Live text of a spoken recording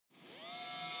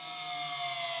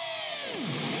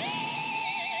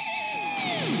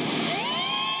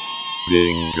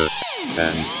Dingus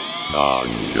and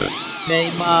Dongus.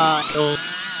 Tomato.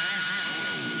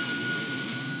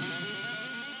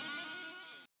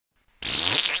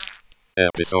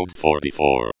 Episode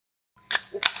 44.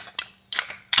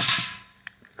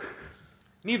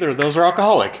 Neither of those are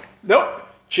alcoholic. Nope.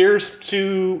 Cheers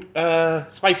to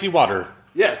spicy water,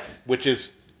 Yes. which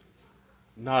is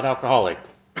not alcoholic.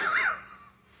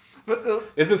 But,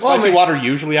 Isn't spicy water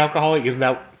usually alcoholic? Isn't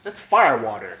that... that's fire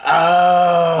water. Oh,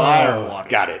 Fire water.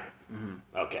 Got it. Mm-hmm.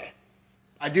 Okay.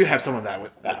 I do have some of that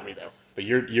with me, though. But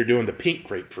you're doing the pink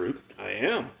grapefruit. I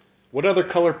am. What other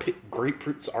color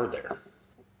grapefruits are there?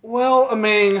 Well, I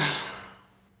mean,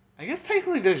 I guess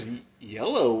technically there's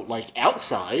yellow, like,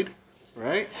 outside,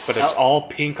 right? But it's all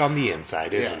pink on the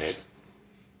inside, isn't Yes. it?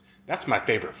 That's my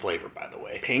favorite flavor, by the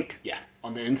way. Pink Yeah.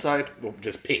 on the inside. Well,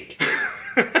 just pink.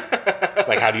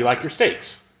 Like, how do you like your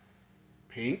steaks?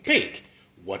 Pink. Pink.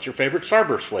 What's your favorite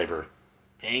Starburst flavor?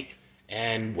 Pink.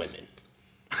 And women.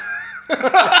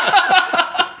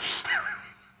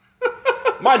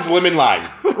 Mine's lemon lime.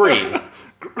 Green.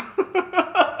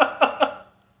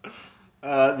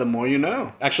 The more you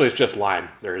know. Actually, it's just lime.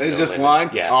 There is It's no just lemon. lime?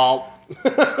 Yeah. Oh.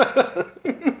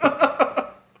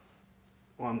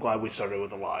 Well, I'm glad we started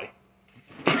with a lie.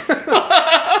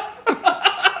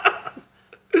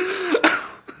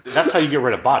 That's how you get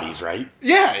rid of bodies, right?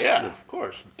 Yeah, of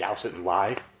course. Douse it in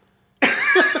lye.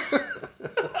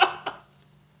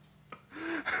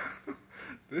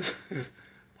 This is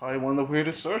probably one of the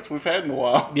weirdest starts we've had in a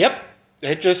while. Yep.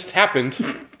 It just happened.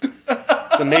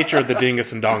 It's the nature of the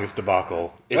Dingus and Dongus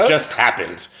debacle. It just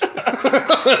happened.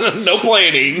 No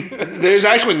planning. There's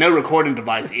actually no recording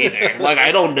device either. Like,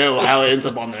 I don't know how it ends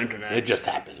up on the internet. It just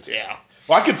happened. Yeah.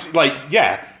 Well, I could see, like,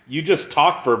 yeah, you just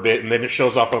talk for a bit and then it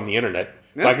shows up on the internet.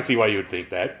 So Yeah. I can see why you would think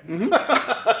that.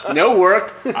 No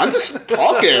work. I'm just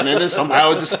talking, and then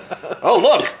somehow just, oh,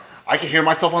 look, I can hear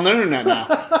myself on the internet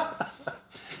now.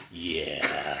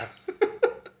 Yeah.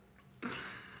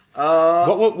 Uh,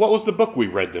 What was the book we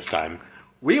read this time?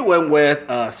 we went with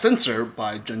Censor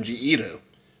by Junji Ito.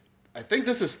 I think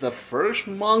this is the first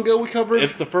manga we covered.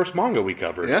 It's the first manga we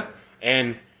covered. Yeah.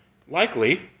 And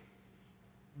likely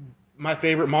my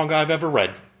favorite manga I've ever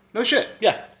read. No shit.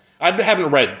 Yeah. I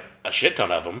haven't read a shit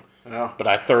ton of them, No. but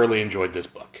I thoroughly enjoyed this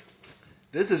book.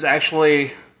 This is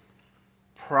actually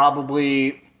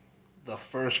probably the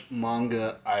first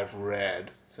manga I've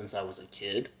read since I was a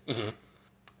kid. Mm-hmm.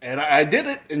 And I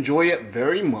did enjoy it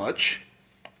very much.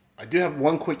 I do have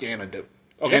one quick anecdote.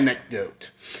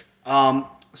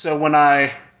 So when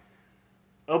I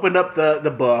opened up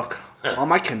the book on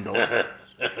my Kindle,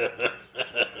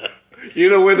 you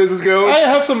know where this is going? I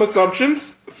have some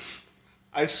assumptions.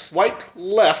 I swiped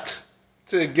left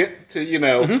to get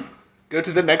to, go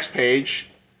to the next page.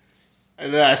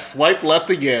 And then I swiped left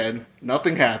again.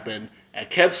 Nothing happened. I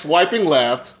kept swiping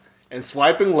left.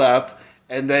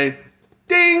 And then,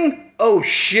 ding! Oh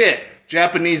shit!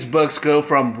 Japanese books go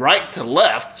from right to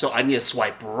left, so I need to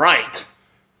swipe right.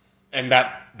 And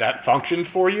that functioned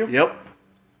for you? Yep.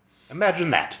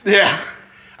 Imagine that. Yeah.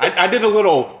 I did a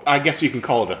little, I guess you can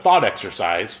call it a thought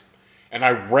exercise, and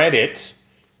I read it,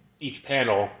 each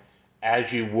panel,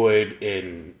 as you would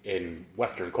in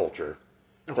Western culture,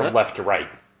 from left to right.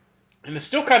 And it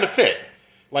still kind of fit.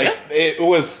 Like, it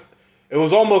was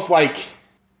almost like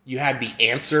you had the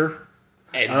answer,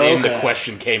 and then the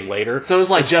question came later. So it was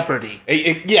like Jeopardy.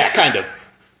 Yeah, kind of.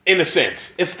 In a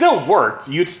sense. It still worked.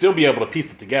 You'd still be able to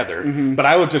piece it together. Mm-hmm. But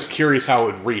I was just curious how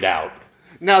it would read out.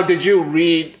 Now, did you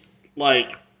read,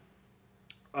 like,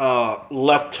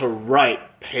 left to right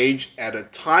page at a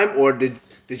time, or did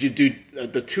you do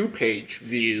the 2-page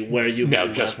view where you...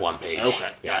 No, just one page.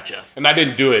 Okay, gotcha. And I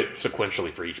didn't do it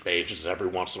sequentially for each page. Just every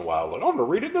once in a while, like, I'm going to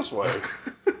read it this way.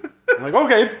 I'm like,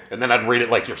 okay. And then I'd read it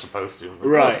like you're supposed to. Like,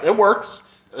 Right. It works.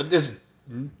 It is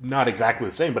not exactly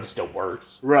the same, but it still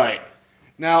works. Right.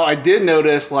 Now, I did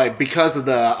notice, like, because of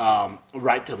the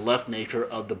right to left nature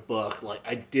of the book, like,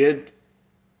 I did,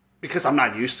 because I'm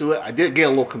not used to it, I did get a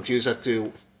little confused as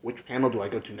to which panel do I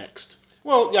go to next.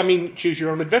 Well, I mean, choose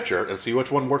your own adventure and see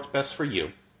which one works best for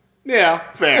you. Yeah,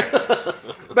 fair.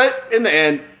 But in the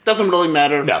end, doesn't really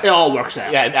matter. No. It all works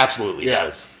out. Yeah, it absolutely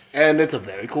does. And it's a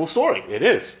very cool story. It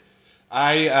is.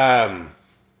 I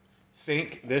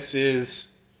think this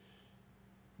is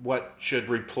what should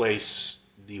replace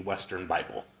the Western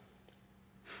Bible.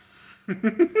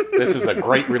 This is a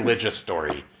great religious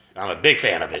story. I'm a big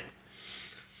fan of it.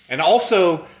 And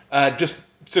also, just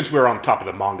since we're on top of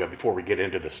the manga, before we get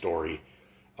into the story,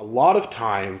 a lot of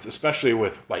times, especially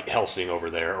with like Hellsing over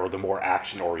there or the more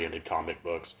action-oriented comic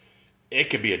books, it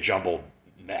could be a jumbled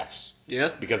mess. Yeah.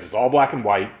 Because it's all black and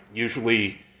white.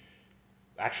 Usually,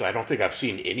 Actually, I don't think I've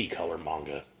seen any color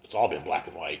manga. It's all been black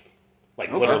and white. Like,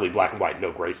 Okay. literally black and white,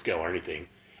 no grayscale or anything.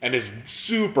 And it's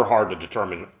super hard to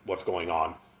determine what's going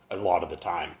on a lot of the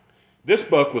time. This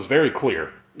book was very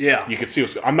clear. Yeah. You could see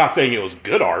I'm not saying it was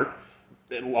good art.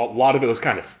 A lot of it was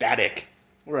kind of static,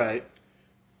 Right.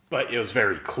 but it was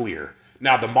very clear.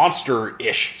 Now, the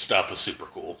monster-ish stuff was super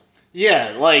cool.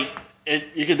 Yeah, like,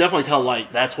 you can definitely tell,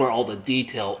 like, that's where all the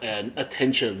detail and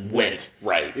attention went.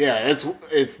 Right. Yeah,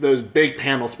 it's those big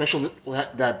panels, especially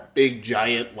that big,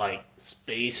 giant, like,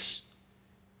 space.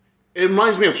 It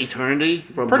reminds me of Eternity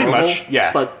from Pretty Marvel, much,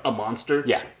 yeah. but a monster.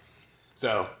 Yeah.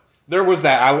 So, there was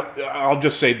that. I'll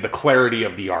just say the clarity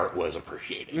of the art was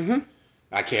appreciated. Mm-hmm.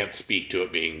 I can't speak to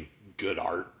it being good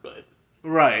art, but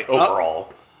Right.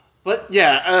 overall. But,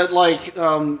 yeah,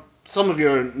 some of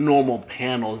your normal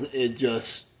panels, it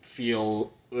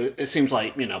seems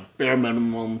like, bare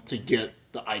minimum to get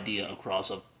the idea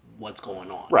across of what's going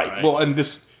on. Right. Well, and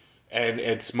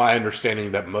it's my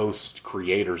understanding that most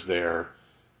creators there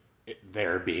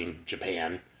being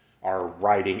Japan, are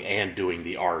writing and doing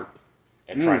the art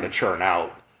and trying to churn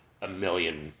out a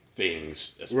million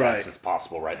things as fast as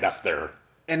possible, right? That's their...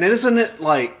 And then isn't it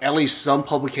like, at least some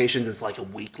publications, it's like a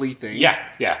weekly thing? Yeah.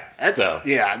 That's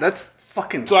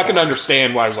fucking So I can hard.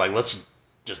 understand why I was like, let's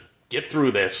just get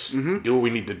through this, do what we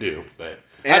need to do. But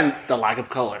And the lack of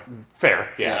color.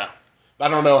 fair, yeah. I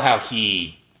don't know how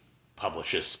he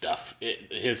publishes stuff.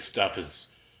 His stuff is,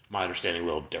 my understanding, a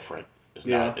little different.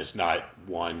 It's not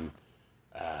one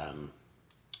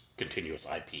continuous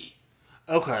IP.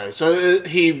 Okay, so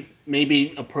he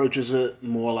maybe approaches it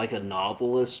more like a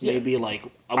novelist, maybe like,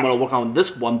 I'm going to work on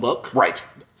this one book. Right.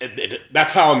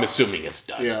 That's how I'm assuming it's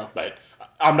done. Yeah. But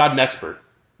I'm not an expert.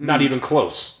 Not even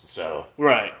close. So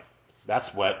Right.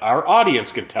 that's what our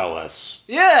audience can tell us.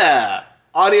 Yeah!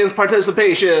 Audience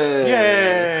participation!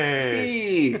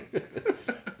 Yay! Yay.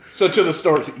 So to the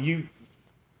story, Okay,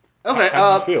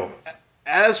 how do you feel?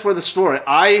 as for the story,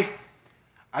 I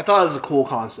thought it was a cool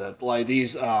concept. Like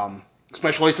these,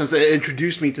 especially since it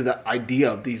introduced me to the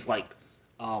idea of these like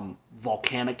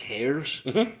volcanic hairs.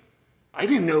 Mm-hmm. I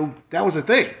didn't know that was a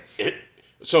thing.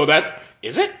 So that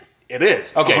is it? It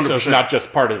is. Okay, so 100%. it's not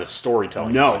just part of the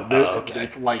storytelling. No, okay.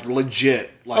 it's like legit.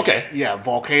 Like, Okay. Yeah,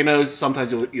 volcanoes.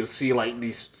 Sometimes you'll see like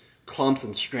these clumps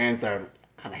and strands that are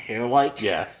kind of hair-like.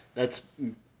 Yeah. That's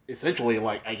essentially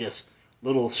like, I guess,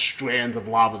 little strands of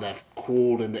lava that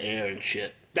cooled in the air and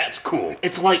shit. That's cool.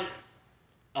 It's like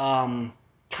cotton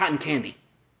candy.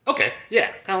 Okay.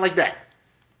 Yeah, kind of like that.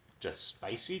 Just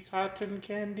spicy cotton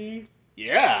candy?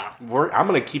 Yeah. I'm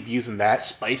going to keep using that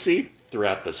Spicy.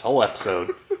 throughout this whole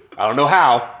episode. I don't know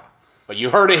how, but you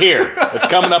heard it here. It's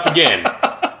coming up again.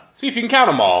 See if you can count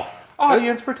them all.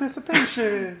 Audience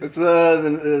participation. It's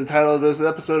the title of this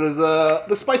episode is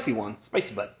the spicy one.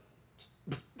 Spicy butt.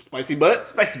 Spicy butt.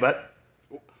 Spicy butt.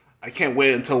 I can't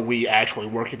wait until we actually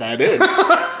work that in.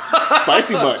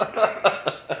 Spicy butt.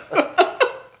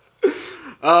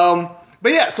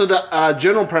 But yeah, so the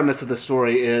general premise of the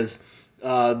story is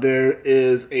there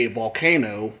is a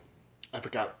volcano. I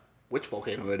forgot which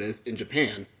volcano it is in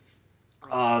Japan.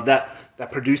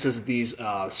 That produces these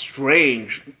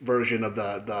strange version of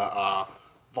the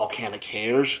volcanic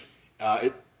hairs.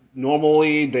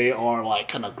 Normally they are like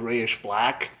kind of grayish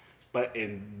black, but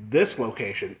in this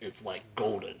location it's like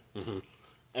golden. Mm-hmm.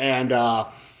 And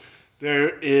there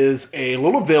is a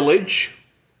little village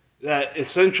that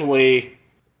essentially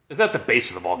Is that the base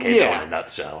of the volcano in a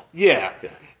nutshell? yeah.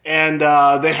 And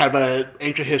they have an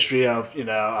ancient history of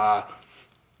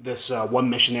this one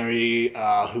missionary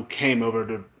who came over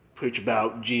to preach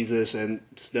about Jesus and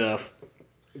stuff.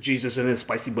 Jesus and his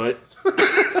spicy butt.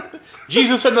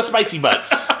 Jesus and the Spicy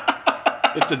Butts.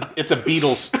 It's a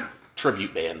Beatles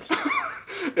tribute band.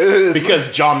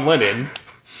 Because John Lennon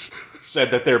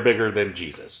said that they're bigger than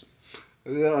Jesus.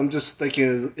 Yeah, I'm just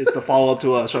thinking it's the follow-up to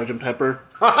Sgt. Pepper.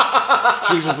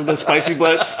 Jesus and the spicy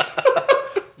butts.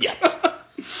 Yes.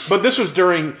 But this was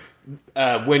during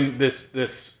when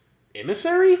this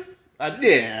emissary?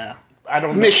 Yeah. I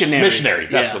don't know. Missionary. Missionary,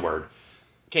 that's Yeah. the word.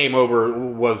 Came over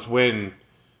was when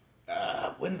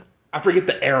I forget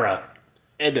the era.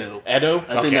 Edo. Edo?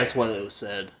 I think that's what it was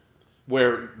said.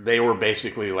 Where they were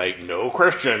basically like, no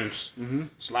Christians. Mm-hmm.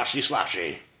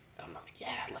 Slashy. And I'm like, yeah,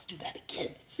 let's do that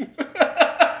again.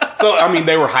 So, I mean,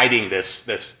 they were hiding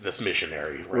this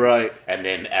missionary. Right. And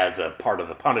then as a part of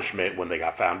the punishment, when they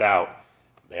got found out,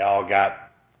 they all got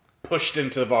pushed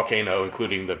into the volcano,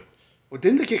 including the... Well,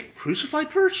 didn't they get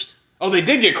crucified first? Oh, they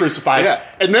did get crucified. Yeah.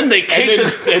 And then they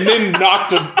kicked and then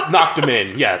knocked him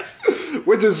in, yes.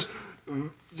 Which is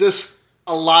just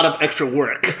a lot of extra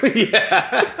work.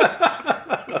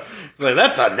 Yeah. Like,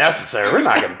 that's unnecessary. We're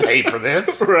not going to pay for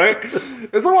this. Right?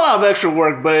 It's a lot of extra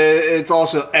work, but it's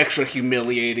also extra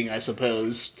humiliating, I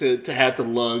suppose, to have to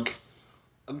lug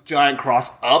a giant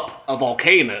cross up a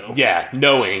volcano. Yeah,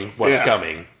 knowing what's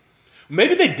coming.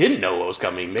 Maybe they didn't know what was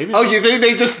coming. Maybe. Oh, you think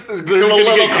they just gonna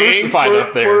get crucified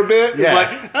up there for a bit? Yeah. It's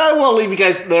like, oh, we'll leave you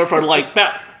guys there for like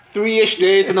about 3-ish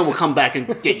days, and then we'll come back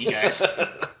and get you guys.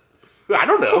 I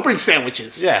don't know. We'll bring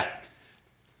sandwiches. Yeah.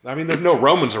 I mean, there's no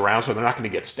Romans around, so they're not going to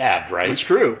get stabbed, right? That's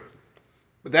true.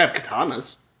 But they have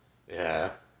katanas. Yeah.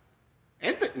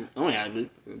 And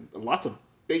lots of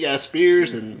big ass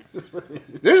spears, and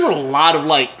there's a lot of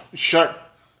like sharp,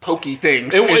 pokey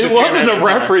things. It wasn't a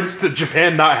reference to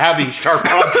Japan not having sharp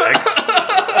objects.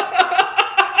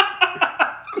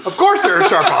 Of course, there are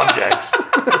sharp objects.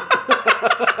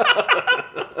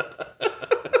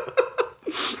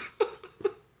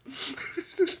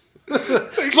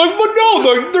 It's like, but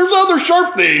no, there's other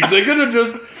sharp things. They could have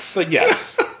just. It's like,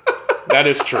 yes, that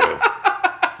is true.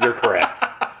 You're correct.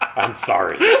 I'm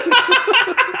sorry.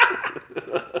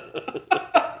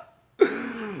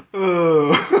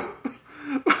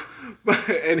 But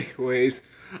anyways,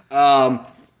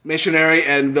 missionary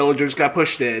and villagers got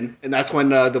pushed in, and that's when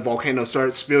the volcano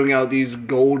started spewing out these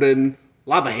golden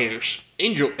lava hairs.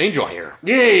 Angel hair.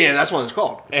 Yeah, that's what it's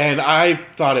called. And I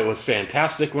thought it was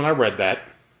fantastic when I read that,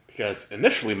 because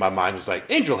initially my mind was like,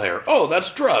 angel hair, oh,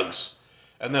 that's drugs.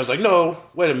 And then I was like, no,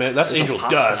 wait a minute, that's angel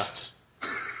dust.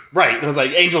 Right, and I was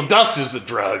like, angel dust is the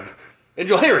drug.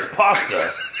 Angel hair is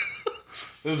pasta.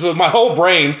 And so my whole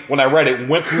brain, when I read it,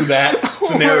 went through that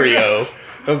scenario.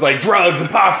 I was like, drugs and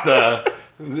pasta.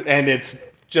 And it's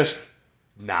just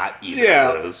not either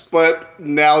of those. But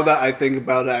now that I think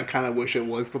about it, I kind of wish it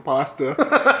was the pasta.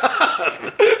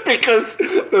 Because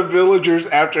the villagers,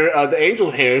 after the angel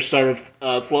hair started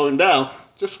flowing down,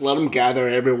 just let them gather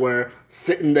everywhere,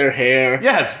 sit in their hair.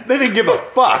 Yeah, they didn't give a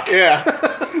fuck. Yeah.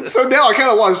 So now I kind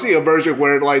of want to see a version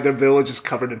where like the village is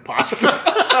covered in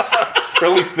pasta.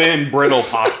 Really thin, brittle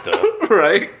pasta.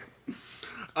 Right.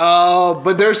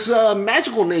 But there's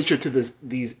magical nature to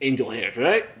these angel hairs,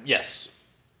 right? Yes.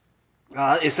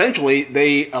 Essentially,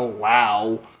 they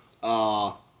allow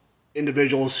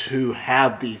individuals who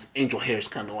have these angel hairs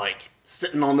kind of like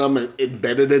sitting on them and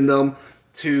embedded in them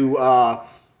to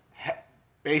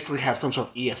basically have some sort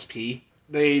of ESP.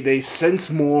 They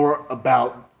sense more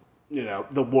about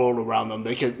the world around them.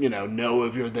 They can know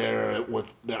if you're there with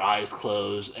their eyes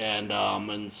closed, and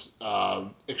in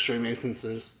extreme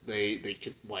instances they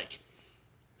could like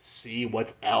see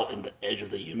what's out in the edge of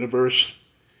the universe.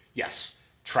 Yes,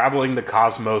 traveling the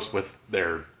cosmos with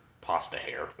their pasta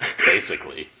hair,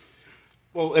 basically.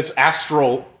 Well, it's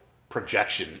astral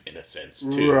projection in a sense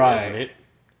too, right. Isn't it?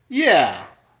 Yeah,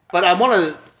 but I want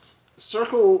to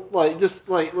circle let's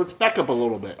back up a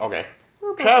little bit. Okay.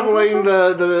 Traveling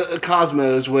the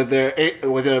cosmos with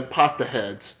their pasta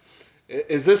heads.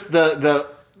 Is this the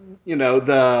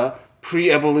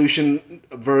pre-evolution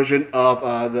version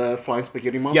of the flying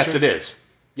spaghetti monster? Yes, it is.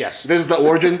 Yes. This is the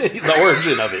origin? The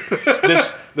origin of it.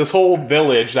 This whole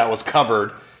village that was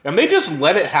covered, and they just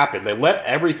let it happen. They let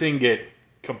everything get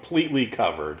completely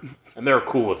covered, and they're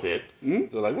cool with it.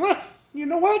 Mm-hmm. They're like, well, you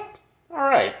know what? All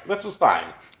right, this is fine.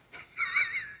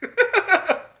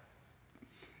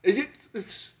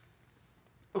 It's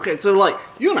okay. So like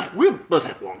you and I, we both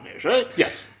have long hairs, right?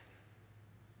 Yes.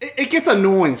 It gets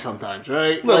annoying sometimes,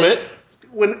 right? A little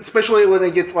bit. Especially when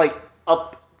it gets like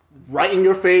up right in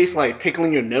your face, like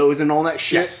tickling your nose and all that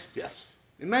shit. Yes.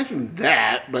 Imagine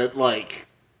that, but like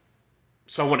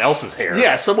someone else's hair.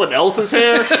 Yeah, someone else's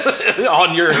hair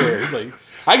on your hair. It's like,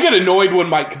 I get annoyed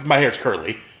because my hair's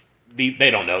curly.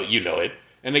 They don't know it, you know it,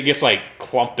 and it gets like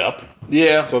clumped up.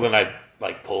 Yeah. So then I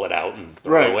like pull it out and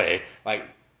throw it away. Like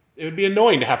it would be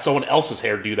annoying to have someone else's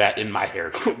hair do that in my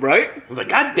hair too. Right? I was like,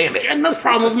 God damn it! And no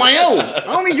problem with my own. I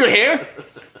don't need your hair.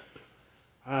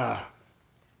 But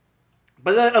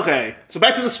then okay, so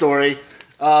back to the story.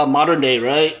 Modern day,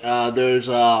 right? There's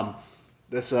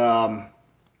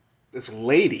this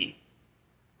lady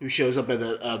who shows up at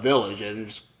the village and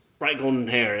it's bright golden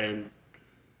hair and.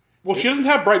 Well, she doesn't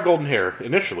have bright golden hair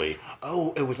initially.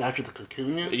 Oh, it was after the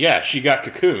cocoon? Yeah, she got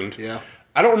cocooned. Yeah.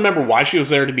 I don't remember why she was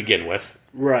there to begin with.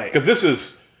 Right. Because this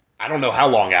is, I don't know how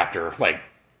long after, like,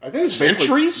 I think it's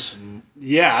centuries?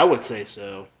 Yeah, I would say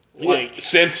so. Like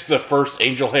since the first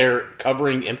angel hair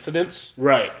covering incidents.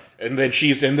 Right. And then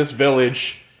she's in this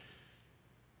village.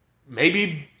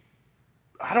 Maybe,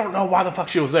 I don't know why the fuck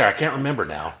she was there. I can't remember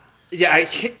now. Yeah,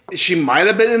 she might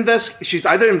have been she's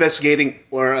either investigating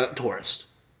or a tourist.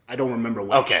 I don't remember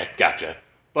which. Okay, gotcha.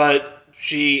 But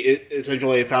she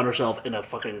essentially found herself in a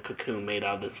fucking cocoon made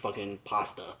out of this fucking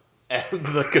pasta. and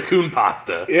the cocoon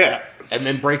pasta. Yeah. And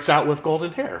then breaks out with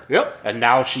golden hair. Yep. And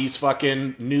now she's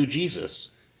fucking new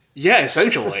Jesus. Yeah,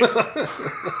 essentially.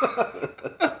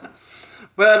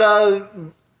 But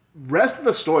rest of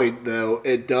the story, though,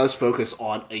 it does focus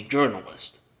on a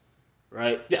journalist,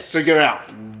 right? Yes. Figure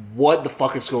out what the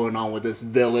fuck is going on with this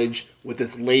village, with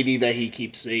this lady that he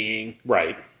keeps seeing,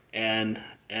 Right. and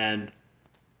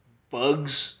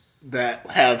bugs that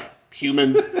have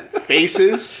human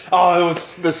faces. Oh, it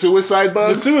was The suicide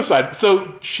bugs. the suicide.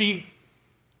 So she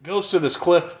goes to this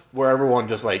cliff where everyone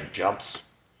just like jumps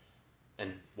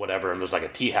and whatever, and there's like a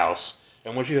tea house.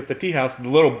 And when she's at the tea house, the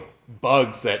little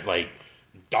bugs that like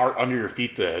dart under your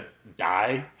feet to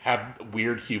die have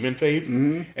weird human face.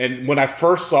 Mm-hmm. And when I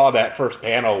first saw that first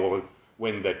panel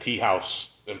when the tea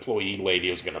house employee lady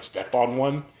was gonna step on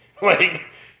one, like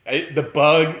the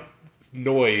bug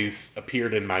noise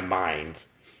appeared in my mind,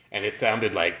 and it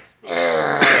sounded like step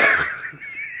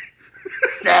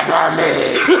on me.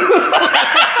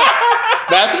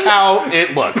 That's how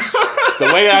it looks.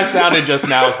 The way I sounded just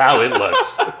now is how it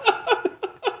looks.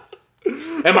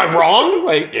 Am I wrong?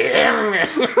 Like,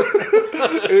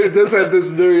 It does have this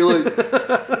very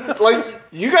like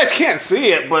you guys can't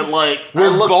see it, but like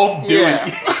we're both doing. Yeah.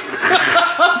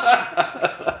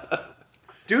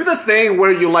 Do the thing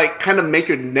where you like kind of make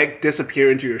your neck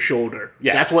disappear into your shoulder.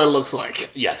 Yeah. That's what it looks like.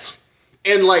 Yes.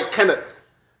 And like kind of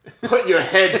put your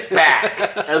head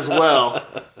back as well.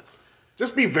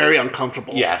 Just be very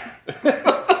uncomfortable. Yeah.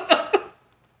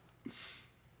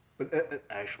 But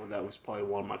actually, that was probably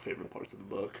one of my favorite parts of the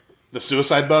book. The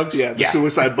suicide bugs? Yeah, the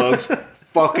suicide bugs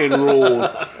fucking ruled.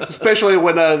 Especially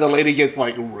when the lady gets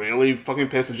like really fucking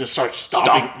pissed and just starts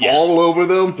stomping yeah. all over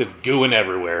them. Just gooing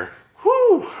everywhere.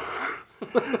 Whew.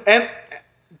 And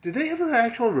did they ever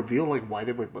actually reveal like why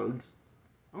they were bugs?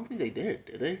 I don't think they did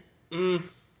they?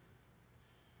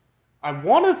 I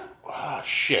want to... Oh,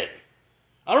 shit.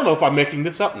 I don't know if I'm making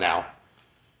this up now.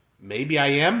 Maybe I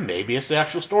am. Maybe it's the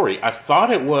actual story. I thought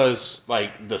it was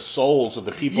like the souls of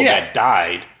the people that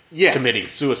died committing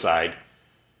suicide.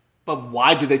 But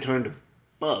why did they turn to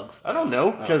bugs? I don't know.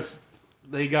 Because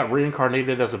they got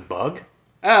reincarnated as a bug.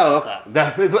 Oh, okay.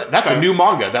 That's a new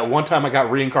manga. That one time I got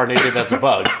reincarnated as a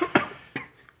bug.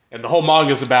 And the whole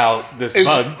manga is about this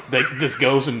bug that just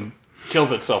goes and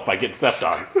kills itself by getting stepped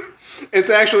on. It's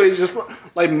actually just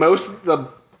like most of the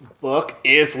book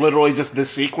is literally just this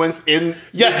sequence in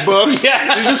this book.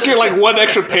 Yeah. You just get like one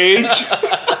extra page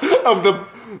of the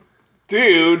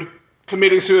dude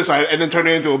committing suicide and then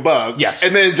turning into a bug. Yes.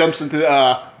 And then it jumps into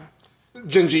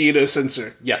Junji Ito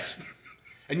Censor. Yes.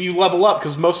 And you level up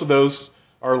because most of those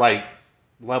are like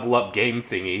level up game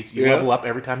thingies. You level up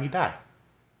every time you die.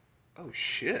 Oh,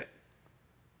 shit.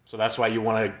 So that's why you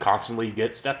want to constantly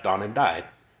get stepped on and die.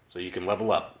 So you can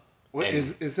level up. What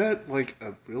is that like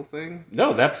a real thing?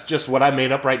 No, that's just what I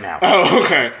made up right now. Oh,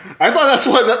 okay. I thought that's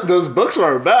what those books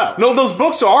are about. No, those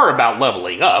books are about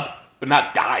leveling up, but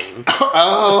not dying.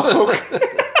 Oh, okay.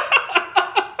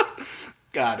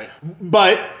 Got it.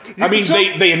 But, I mean,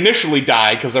 they initially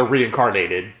die because they're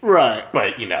reincarnated. Right.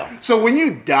 But, you know. So when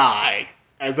you die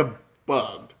as a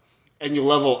bug and you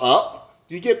level up,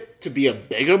 do you get to be a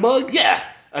bigger bug? Yeah.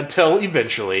 Until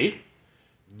eventually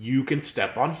you can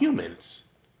step on humans.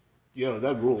 Yo,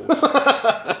 that rules.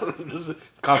 Just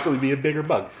constantly be a bigger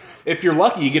bug. If you're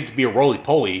lucky, you get to be a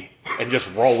roly-poly and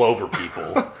just roll over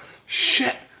people.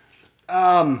 Shit.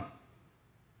 Godzilla,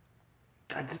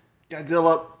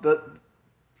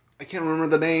 I can't remember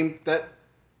the name, that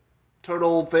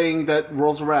turtle thing that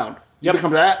rolls around. You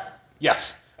become that?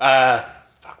 Yes.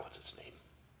 What's its name?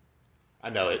 I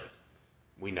know it.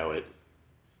 We know it.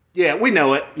 Yeah, we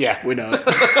know it. Yeah. We know it.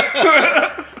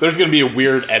 There's going to be a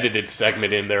weird edited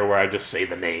segment in there where I just say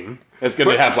the name. It's going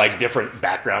to have like different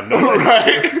background noise.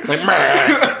 Right.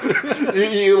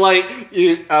 Like,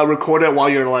 you record it while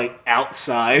you're like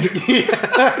outside.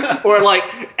 yeah. Or like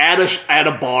at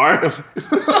a bar.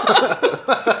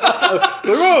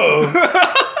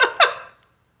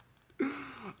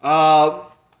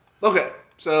 Okay,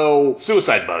 so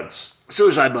Suicide bugs.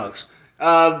 suicide bugs.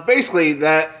 Basically,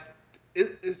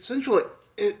 essentially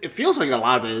it feels like a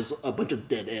lot of it is a bunch of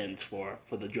dead ends for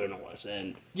the journalist,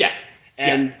 and Yeah.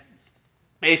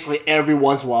 basically every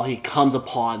once in a while he comes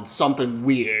upon something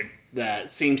weird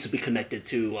that seems to be connected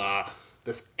to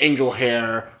this angel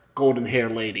hair, golden hair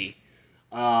lady,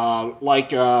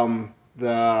 like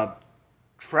the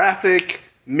traffic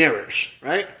mirrors,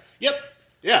 right? Yep.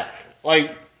 Yeah,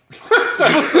 like.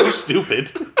 That was so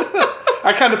stupid.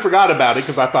 I kind of forgot about it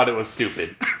because I thought it was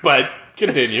stupid. But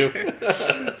continue.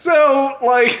 So,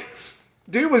 like,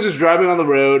 dude was just driving on the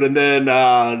road, and then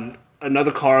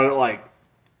another car, like,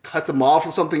 cuts him off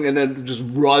or something, and then just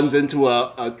runs into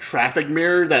a traffic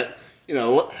mirror that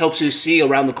helps you see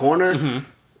around the corner. Mm-hmm.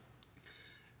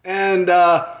 And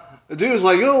the dude was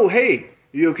like, "Oh, hey,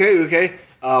 you okay? You okay?"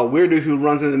 Weird dude who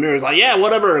runs into the mirror is like, "Yeah,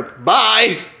 whatever,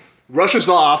 bye." Rushes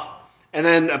off, and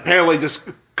then apparently just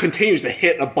continues to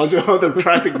hit a bunch of other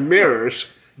traffic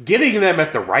mirrors, getting them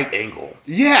at the right angle.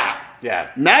 Yeah,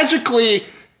 magically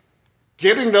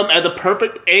getting them at the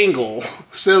perfect angle.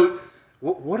 So,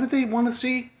 what do they want to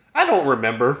see? I don't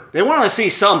remember. They want to see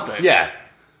something. Yeah,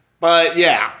 but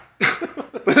yeah,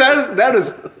 but that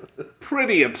is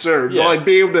pretty absurd. Yeah. Like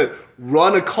being able to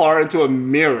run a car into a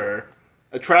mirror,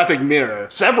 a traffic mirror.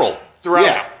 Several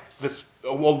throughout this.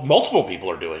 Well, multiple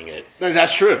people are doing it.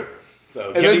 That's true.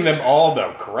 So getting them all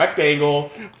the correct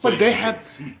angle. So but they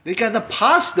got the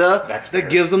pasta that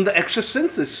gives them the extra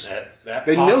senses. That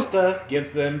pasta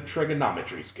gives them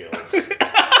trigonometry skills.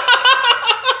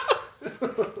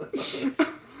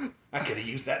 I could have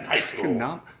used that in high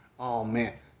school. Oh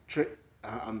man,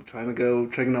 I'm trying to go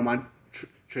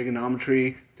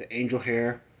trigonometry to angel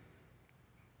hair,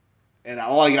 and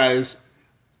all I got is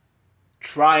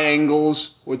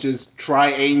triangles, which is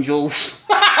triangels.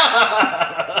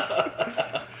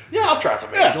 Yeah, I'll try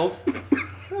some angels.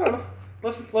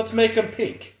 Let's make them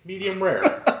pink, medium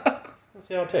rare. Let's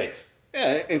see how it tastes.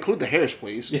 Yeah, include the hairs,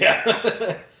 please.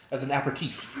 Yeah, as an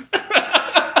aperitif.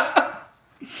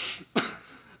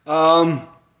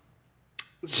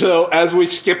 So as we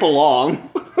skip along,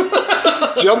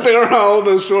 jumping around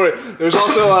the story, there's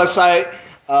also a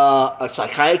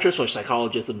psychiatrist or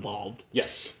psychologist involved.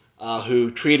 Yes. Who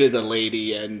treated the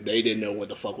lady, and they didn't know what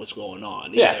the fuck was going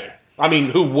on either. Yeah. I mean,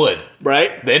 who would?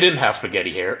 Right? They didn't have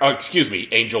spaghetti hair. Oh, excuse me,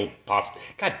 angel pasta.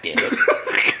 God damn it.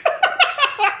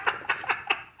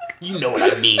 You know what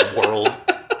I mean, world.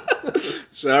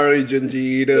 Sorry,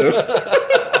 Gingito.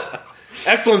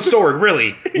 Excellent story,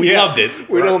 really. We loved it.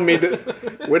 We don't mean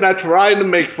to. We're not trying to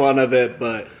make fun of it,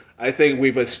 but I think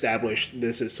we've established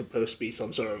this is supposed to be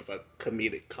some sort of a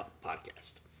comedic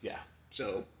podcast. Yeah.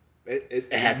 So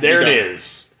it has to be done. There it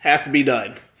is. Has to be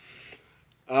done.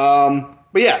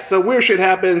 But yeah, so weird shit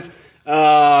happens.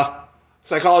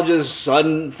 Psychologist's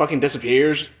son fucking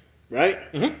disappears,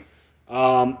 right? Mm-hmm.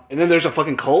 And then there's a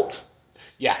fucking cult.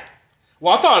 Yeah.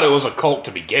 Well, I thought it was a cult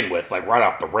to begin with, like right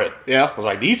off the rip. Yeah. I was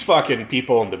like, these fucking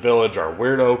people in the village are a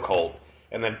weirdo cult.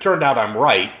 And then it turned out I'm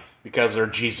right because they're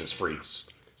Jesus freaks.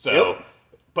 So,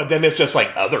 But then it's just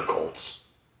like other cults.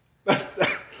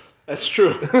 That's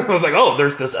true. I was like, oh,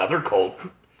 there's this other cult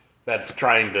that's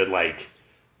trying to like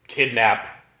kidnap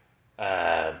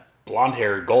blonde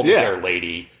hair, golden hair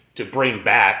lady to bring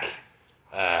back,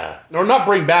 or not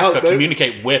bring back, but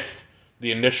communicate with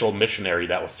the initial missionary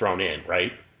that was thrown in,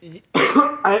 right?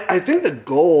 I think the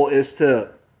goal is to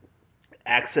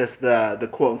access the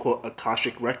quote unquote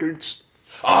Akashic records.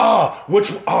 Oh,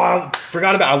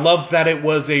 forgot about. I loved that it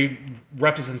was a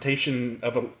representation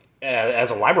of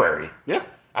as a library. Yeah,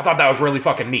 I thought that was really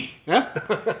fucking neat. Yeah.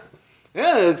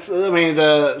 Yeah,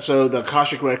 the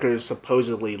Akashic record is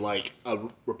supposedly like a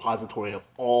repository of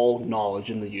all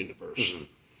knowledge in the universe. Mm-hmm.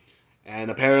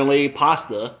 And apparently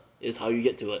pasta is how you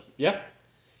get to it. Yeah.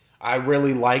 I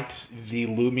really liked the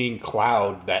looming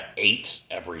cloud that ate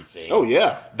everything. Oh,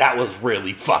 yeah. That was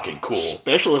really fucking cool.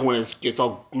 Especially when it gets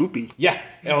all gloopy. Yeah,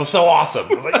 it was so awesome.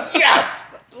 I was like,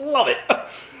 yes! Love it.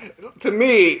 To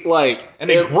me, like...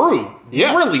 And it grew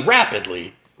really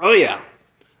rapidly. Oh, yeah.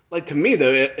 Like, to me,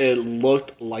 though, it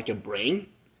looked like a brain.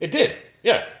 It did,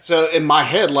 yeah. So, in my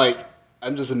head, like,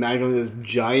 I'm just imagining this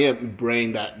giant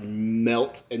brain that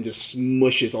melts and just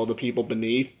smushes all the people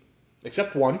beneath.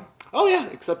 Except one. Oh, yeah,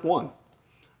 except one.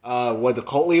 What, the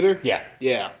cult leader? Yeah.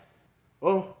 Yeah.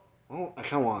 Well, I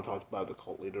kind of want to talk about the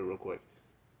cult leader real quick.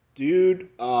 Dude,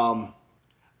 I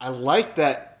like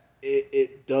that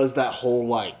it does that whole,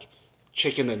 like,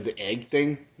 chicken and the egg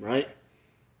thing, right?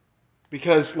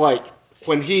 Because, like,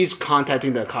 when he's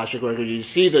contacting the Akashic record, you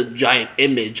see the giant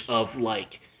image of,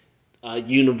 like,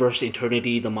 Universe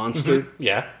Eternity, the monster. Mm-hmm.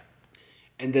 Yeah.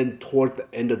 And then towards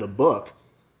the end of the book,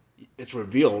 it's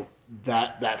revealed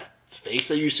that face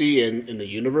that you see in the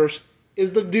universe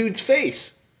is the dude's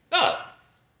face. Oh.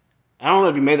 I don't know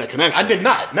if you made that connection. I did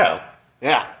not, no.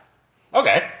 Yeah.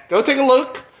 Okay. Go take a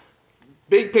look.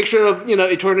 Big picture of,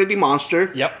 Eternity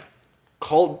Monster. Yep.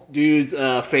 Cult dude's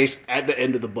face at the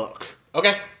end of the book.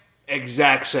 Okay.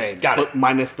 Exact same. Got it. But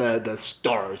minus the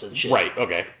stars and shit. Right,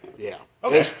 okay. Yeah.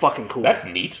 Okay. It's fucking cool. That's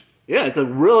neat. Yeah, it's a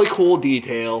really cool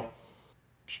detail.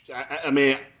 I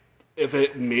mean, if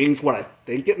it means what I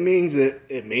think it means,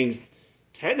 it means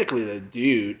technically the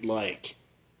dude, like,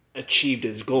 achieved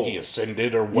his goal. He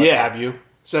ascended or what have you.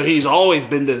 So he's always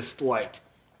been this, like,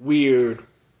 weird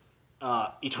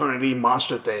eternity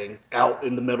monster thing out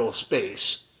in the middle of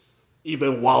space,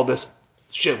 even while this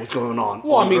shit was going on.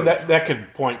 Well, I mean, Earth. that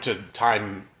could point to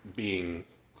time being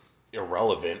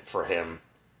irrelevant for him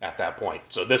at that point.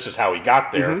 So this is how he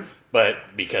got there, but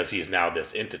because he's now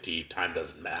this entity, time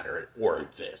doesn't matter or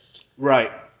exist.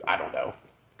 Right. I don't know.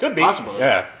 Could be. Possibly.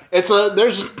 Yeah.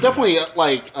 There's definitely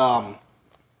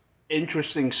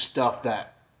interesting stuff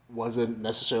that wasn't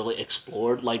necessarily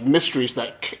explored, like mysteries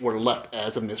that were left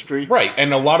as a mystery. Right,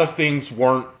 and a lot of things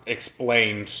weren't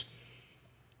explained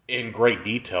in great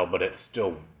detail, but it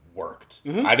still worked.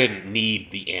 I didn't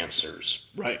need the answers.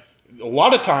 Right. A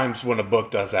lot of times when a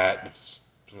book does that, it's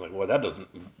like, well, that doesn't,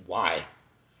 why?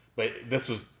 But this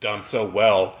was done so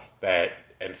well that,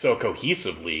 and so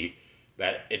cohesively,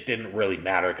 that it didn't really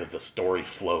matter because the story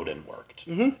flowed and worked.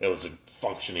 It was a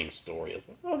functioning story. It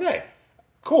was, okay,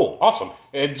 cool, awesome.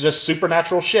 It's just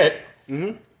supernatural shit.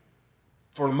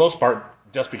 For the most part,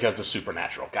 just because it's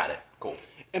supernatural. Got it. Cool.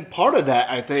 And part of that,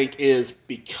 I think, is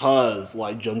because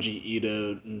like Junji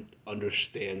Ito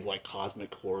understands like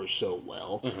cosmic horror so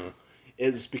well.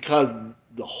 It's because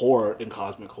the horror in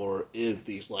cosmic horror is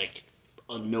these like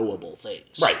unknowable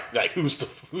things. Right. Like who's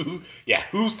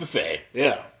to say?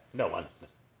 Yeah. No one.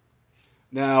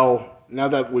 Now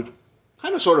that we've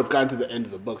kind of sort of gotten to the end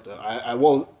of the book, though, I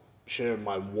will share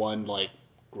my one like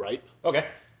gripe. Okay.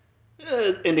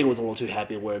 Ending was a little too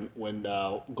happy when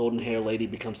golden hair lady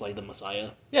becomes like the Messiah.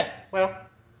 Yeah. Well,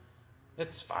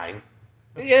 it's fine.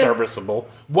 It's Yeah. serviceable.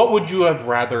 What would you have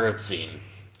rather have seen?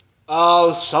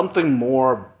 Something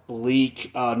more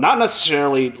bleak. Not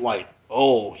necessarily like,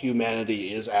 oh,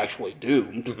 humanity is actually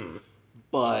doomed,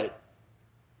 but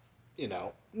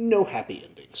no happy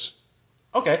endings.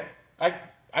 Okay.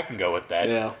 I can go with that.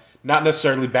 Yeah. Not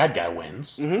necessarily bad guy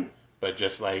wins, but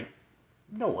just like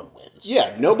no one wins.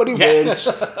 Yeah, nobody wins.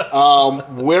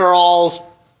 We're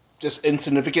all just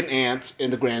insignificant ants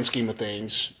in the grand scheme of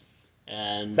things,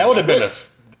 and That would have been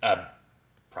a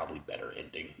probably better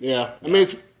ending. Yeah, I mean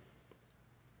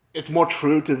it's more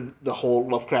true to the whole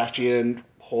Lovecraftian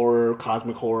horror,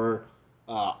 cosmic horror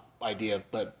idea,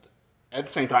 but at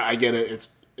the same time, I get it.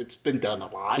 It's been done a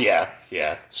lot. Yeah.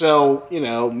 Yeah. So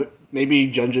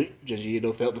maybe Junji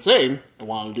Ito felt the same and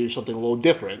wanted to do something a little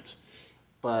different,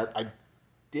 but I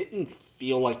didn't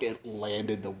feel like it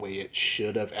landed the way it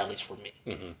should have, at least for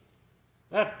me.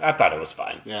 I thought it was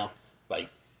fine. Yeah. Like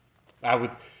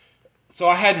So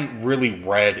I hadn't really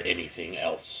read anything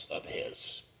else of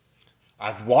his.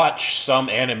 I've watched some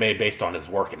anime based on his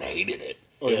work and hated it.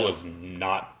 It was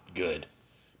not good.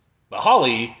 But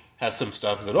Holly has some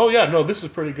stuff that, this is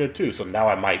pretty good too. So now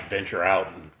I might venture out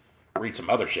and read some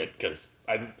other shit because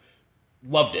I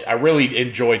loved it. I really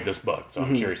enjoyed this book, so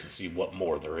I'm curious to see what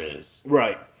more there is.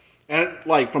 Right. And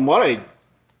like from what I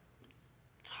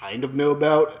kind of know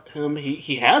about him,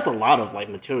 he has a lot of like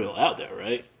material out there,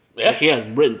 right? Yeah. Like, he has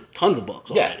written tons of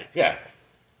books already. Yeah.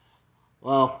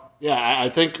 Well, yeah, I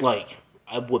think like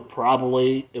I would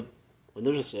probably, when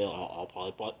there's a sale, I'll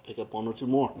probably pick up one or two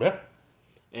more. Yeah.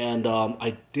 And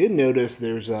I did notice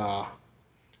there's a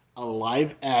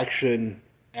live action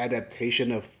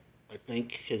adaptation of, I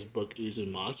think, his book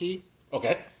Uzumaki.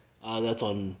 Okay. That's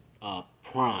on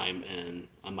Prime, and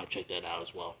I might check that out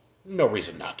as well. No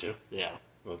reason not to. Yeah.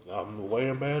 I'm lay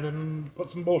in bed and put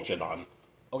some bullshit on.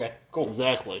 Okay, cool.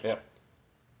 Exactly. Yep.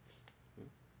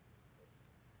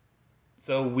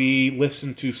 So we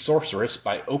listened to Sorceress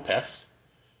by Opeth,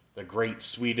 the great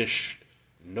Swedish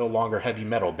no longer heavy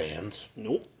metal band.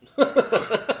 Nope.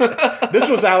 This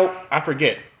was out, I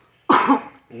forget,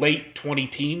 late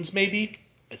 20-teens maybe?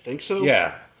 I think so.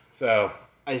 Yeah. So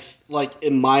like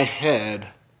in my head,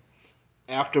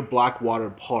 after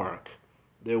Blackwater Park,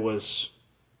 there was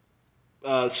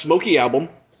Smokey Album,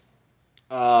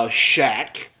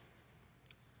 Shack,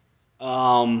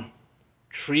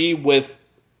 Tree with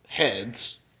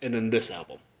Heads, and then this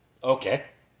album. okay.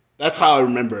 That's how I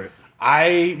remember it.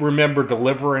 I remember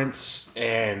Deliverance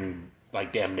and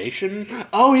like Damnation.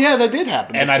 Oh yeah, that did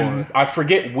happen. And before. I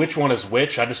forget which one is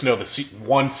which. I just know the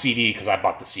one CD because I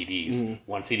bought the CDs.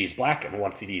 One CD is black and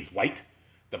one CD is white.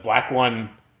 The black one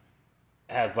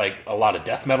has like a lot of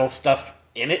death metal stuff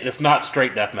in it. It's not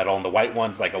straight death metal, and the white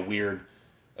one's like a weird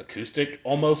acoustic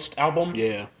almost album.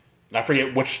 Yeah. And I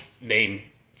forget which name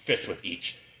fits with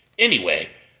each. Anyway,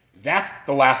 that's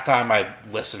the last time I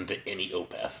listened to any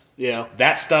Opeth. Yeah.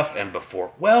 That stuff and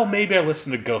before. Well, maybe I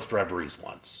listened to Ghost Reveries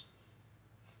once.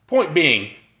 Point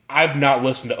being, I've not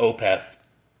listened to Opeth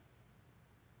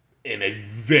in a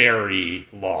very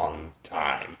long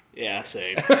time. Yeah,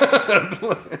 same.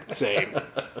 Same.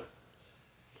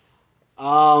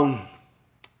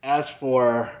 As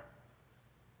for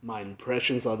my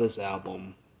impressions of this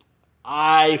album,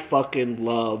 I fucking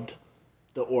loved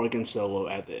the organ solo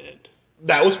at the end.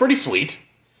 That was pretty sweet.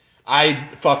 I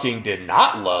fucking did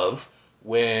not love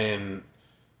when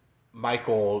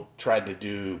Michael tried to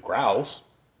do growls.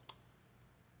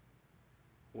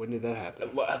 When did that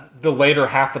happen? The later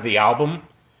half of the album,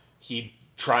 he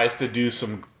tries to do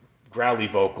some growly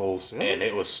vocals, and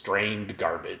it was strained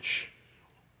garbage.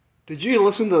 Did you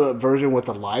listen to the version with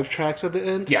the live tracks at the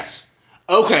end? Yes.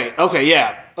 Okay,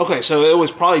 yeah. Okay, so it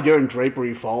was probably during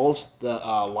Drapery Falls, the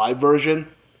live version,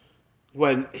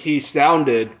 when he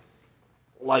sounded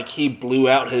like he blew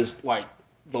out his, like,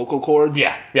 vocal cords.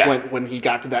 Yeah. When he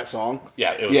got to that song.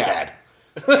 Yeah, it was bad.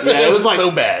 Yeah, it was like,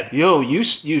 so bad. Yo, you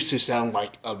used to sound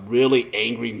like a really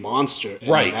angry monster. And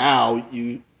right. now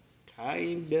you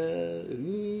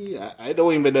kinda... I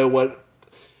don't even know what...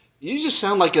 You just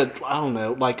sound like a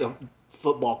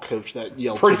football coach that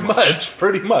yelled Pretty much.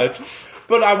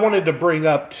 But I wanted to bring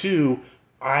up, too,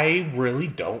 I really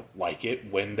don't like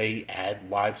it when they add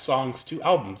live songs to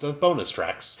albums as bonus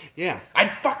tracks. Yeah.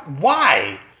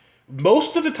 Why?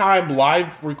 Most of the time,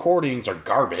 live recordings are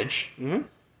garbage. Mm-hmm.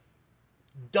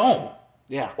 Don't.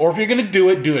 Yeah. Or if you're going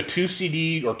to do a 2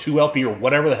 CD or 2 LP or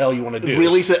whatever the hell you want to do.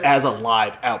 Release it as a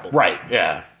live album. Right,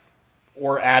 yeah.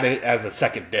 Or add it as a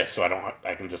second disc so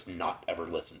I can just not ever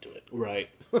listen to it. Right.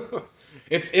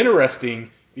 It's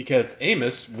interesting because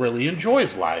Amos really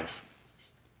enjoys live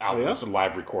albums and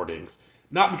live recordings.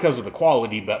 Not because of the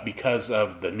quality, but because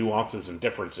of the nuances and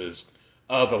differences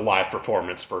of a live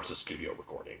performance versus studio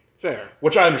recording. Fair.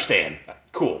 Which I understand.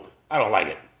 Cool. I don't like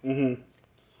it. Mm-hmm.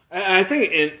 And I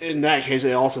think in that case,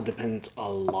 it also depends a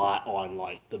lot on,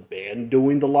 like, the band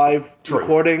doing the live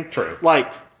recording. True. Like,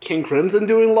 King Crimson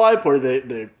doing live, where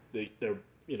they're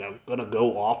gonna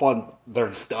go off on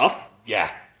their stuff. Yeah.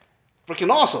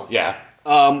 Freaking awesome. Yeah.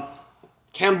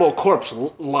 Cannibal Corpse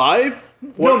live?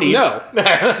 No need. No.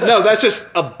 No, that's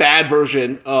just a bad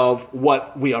version of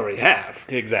what we already have.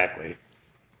 Exactly.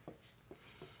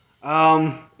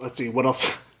 Let's see, what else?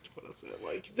 What else did I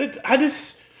like?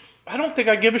 I don't think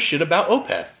I give a shit about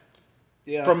Opeth.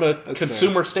 Yeah, from a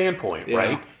consumer standpoint,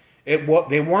 right?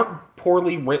 They weren't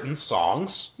poorly written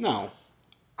songs. No.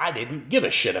 I didn't give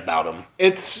a shit about them.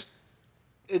 It's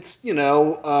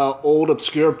old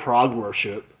obscure prog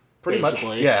worship. Pretty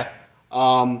basically. much, yeah.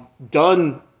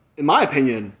 Done, in my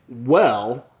opinion,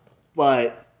 well,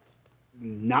 but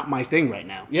not my thing right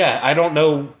now. Yeah, I don't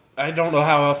know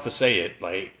how else to say it.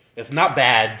 Like, it's not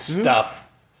bad stuff.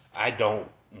 I don't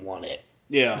want it.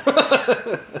 Yeah.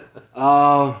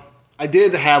 I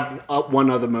did have one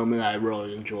other moment that I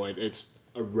really enjoyed. It's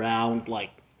around,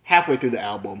 like, halfway through the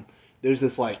album. There's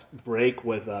this, like, break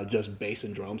with just bass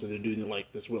and drums, and they're doing,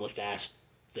 like, this really fast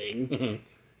thing. Mm-hmm.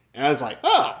 And I was like,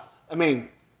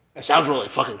 it sounds really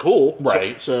fucking cool.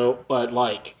 Right. But,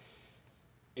 like,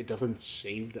 it doesn't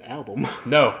save the album.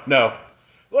 No.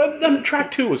 Well, then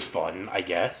track 2 was fun, I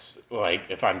guess. Like,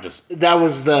 if I'm just... That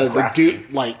was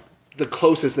the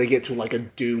closest they get to, like, a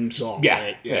Doom song. Yeah,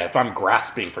 right? Yeah. If I'm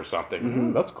grasping for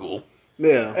something, that's cool.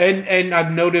 Yeah. And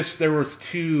I've noticed there was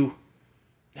 2...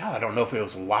 Now I don't know if it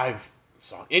was a live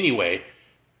song. Anyway,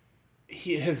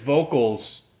 his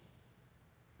vocals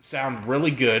sound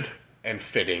really good and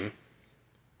fitting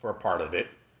for a part of it.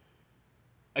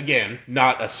 Again,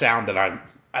 not a sound that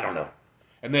I don't know.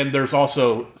 And then there's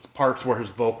also parts where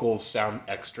his vocals sound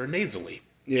extra nasally.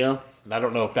 Yeah. And I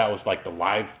don't know if that was like the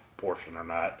live portion or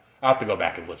not. I'll have to go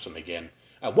back and listen again.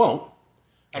 I won't.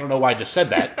 I don't know why I just said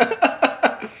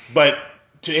that. But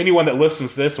to anyone that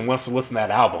listens to this and wants to listen to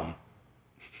that album,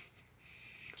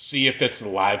 see if it's the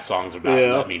live songs or not.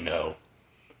 Yeah. Let me know.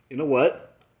 You know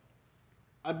what?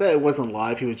 I bet it wasn't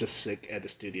live. He was just sick at the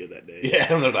studio that day.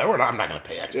 Yeah, and they're like, I'm not going to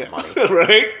pay extra money.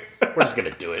 Right? We're just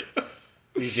going to do it.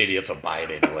 These idiots will buy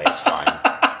it anyway. It's fine.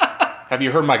 Have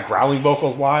you heard my growling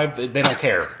vocals live? They don't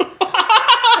care.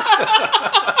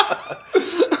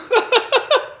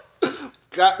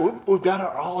 We've got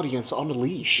our audience on the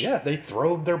leash. Yeah, they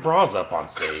throw their bras up on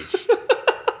stage.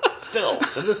 Still,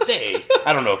 to this day.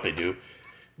 I don't know if they do.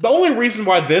 The only reason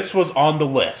why this was on the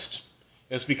list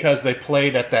is because they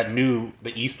played at the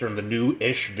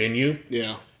new-ish venue.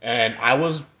 Yeah. And I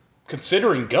was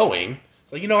considering going.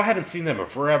 So, I hadn't seen them in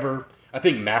forever. I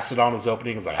think Mastodon was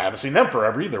opening. I was like, I haven't seen them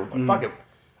forever either. Like, fuck it.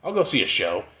 I'll go see a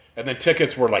show. And then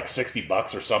tickets were like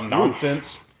 $60 or some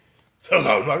nonsense. Oof. So I was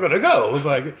like, I'm not going to go. I was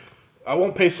like, I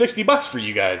won't pay $60 for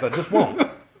you guys. I just won't.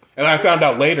 And I found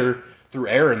out later through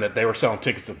Aaron that they were selling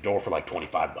tickets at the door for like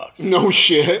 $25. No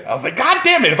shit. I was like, God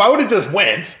damn it. If I would have just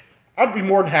went, I'd be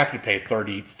more than happy to pay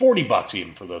 $40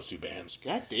 even for those two bands.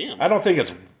 God damn. I don't think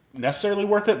it's necessarily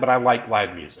worth it, but I like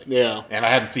live music. Yeah. And I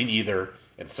hadn't seen either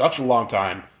in such a long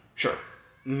time, sure.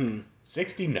 Mm-hmm.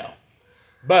 60, no.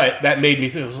 But that made me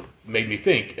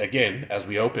think, again, as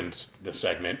we opened this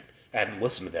segment, I hadn't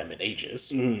listened to them in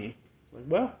ages. Mm-hmm. Like,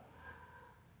 well,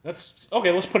 let's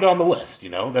put it on the list,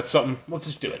 That's something, let's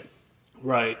just do it.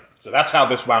 Right. So that's how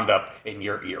this wound up in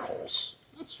your ear holes.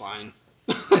 That's fine.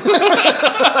 I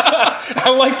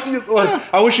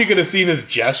wish you could have seen his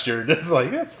gesture. It's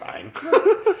like, that's fine.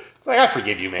 It's like, I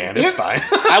forgive you, man. It's fine.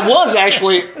 I was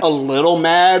actually a little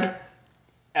mad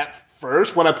at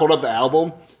first when I pulled up the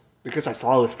album because I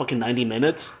saw it was fucking 90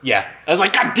 minutes. Yeah. I was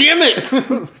like, God damn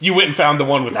it! You went and found the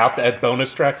one without the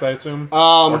bonus tracks, I assume?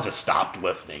 Or just stopped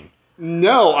listening?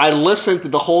 No, I listened to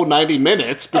the whole 90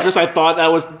 minutes because I thought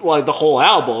that was like the whole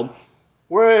album.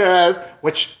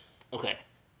 Okay,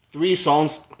 3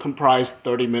 songs comprise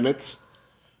 30 minutes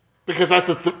because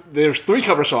there's 3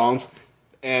 cover songs,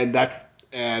 and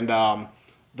the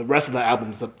rest of the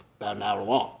album is about an hour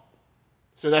long.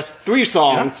 So that's 3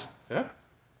 songs, Yeah.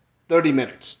 30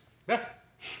 minutes. Yeah.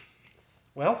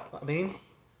 Well, I mean,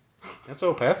 that's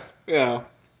Opeth. Yeah.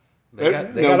 They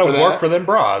got to work for them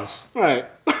bras. Right.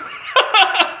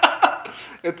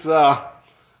 It's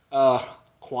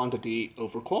quantity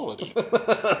over quality.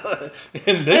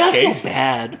 In this case, feel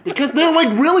bad because they're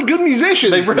like really good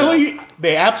musicians.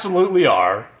 They absolutely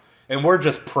are, and we're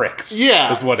just pricks. Yeah,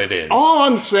 that's what it is. All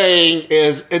I'm saying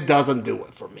is it doesn't do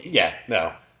it for me. Yeah,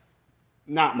 no,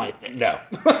 not my thing. No.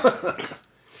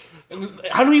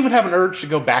 I don't even have an urge to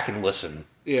go back and listen.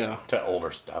 Yeah. To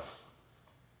older stuff.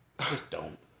 I just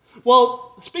don't.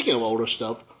 Well, speaking of older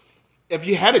stuff, if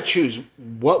you had to choose,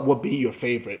 what would be your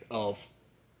favorite of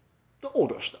the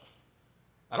older stuff?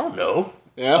 I don't know.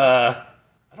 Yeah.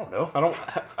 I don't know.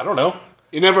 I don't know.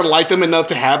 You never liked them enough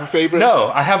to have a favorite? No,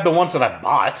 I have the ones that I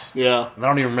bought. Yeah. And I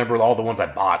don't even remember all the ones I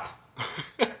bought.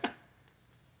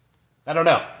 I don't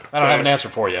know. I don't have an answer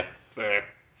for you. Fair.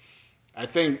 I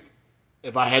think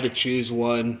if I had to choose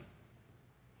one,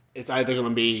 it's either going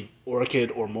to be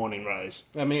Orchid or Morning Rise.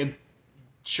 I mean,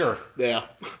 sure. Yeah.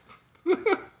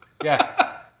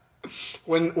 Yeah.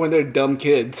 When they're dumb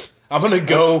kids. I'm going to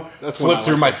go that's flip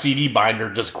through my CD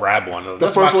binder, just grab one. The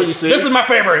first one you see? This is my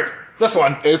favorite. This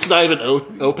one. It's not even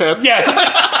Opeth? Yeah.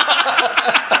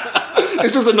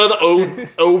 It's just another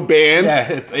O band. Yeah,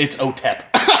 it's OTEP.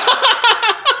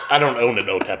 I don't own an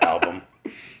OTEP album.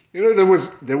 There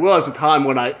was a time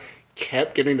when I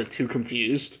kept getting the two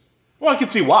confused. Well, I can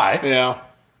see why. Yeah.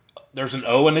 There's an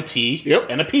O and a T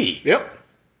and a P. Yep.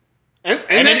 And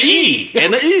an E.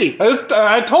 And an E.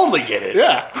 I totally get it.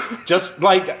 Yeah. Just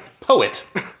like poet.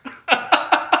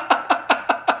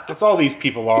 That's all these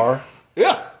people are.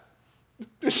 Yeah.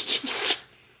 It's just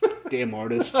damn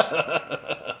artists.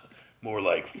 More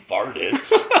like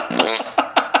fartists.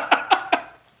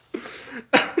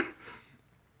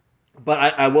 But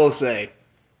I will say,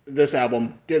 this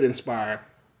album did inspire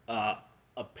a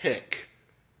pick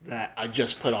that I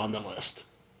just put on the list.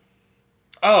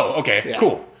 Oh, okay, yeah.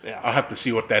 Cool. Yeah. I'll have to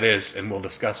see what that is, and we'll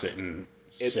discuss it in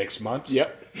 6 months.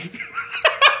 Yep.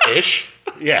 Ish.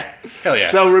 Yeah. Hell yeah.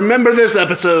 So remember this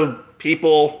episode,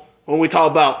 people, when we talk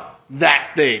about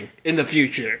that thing in the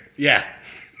future. Yeah.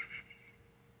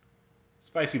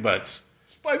 Spicy butts.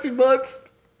 Spicy butts.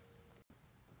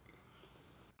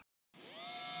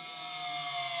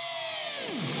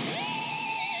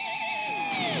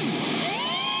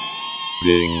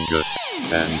 Dingus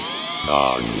and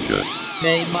Dongus.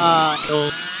 Hey, Marco.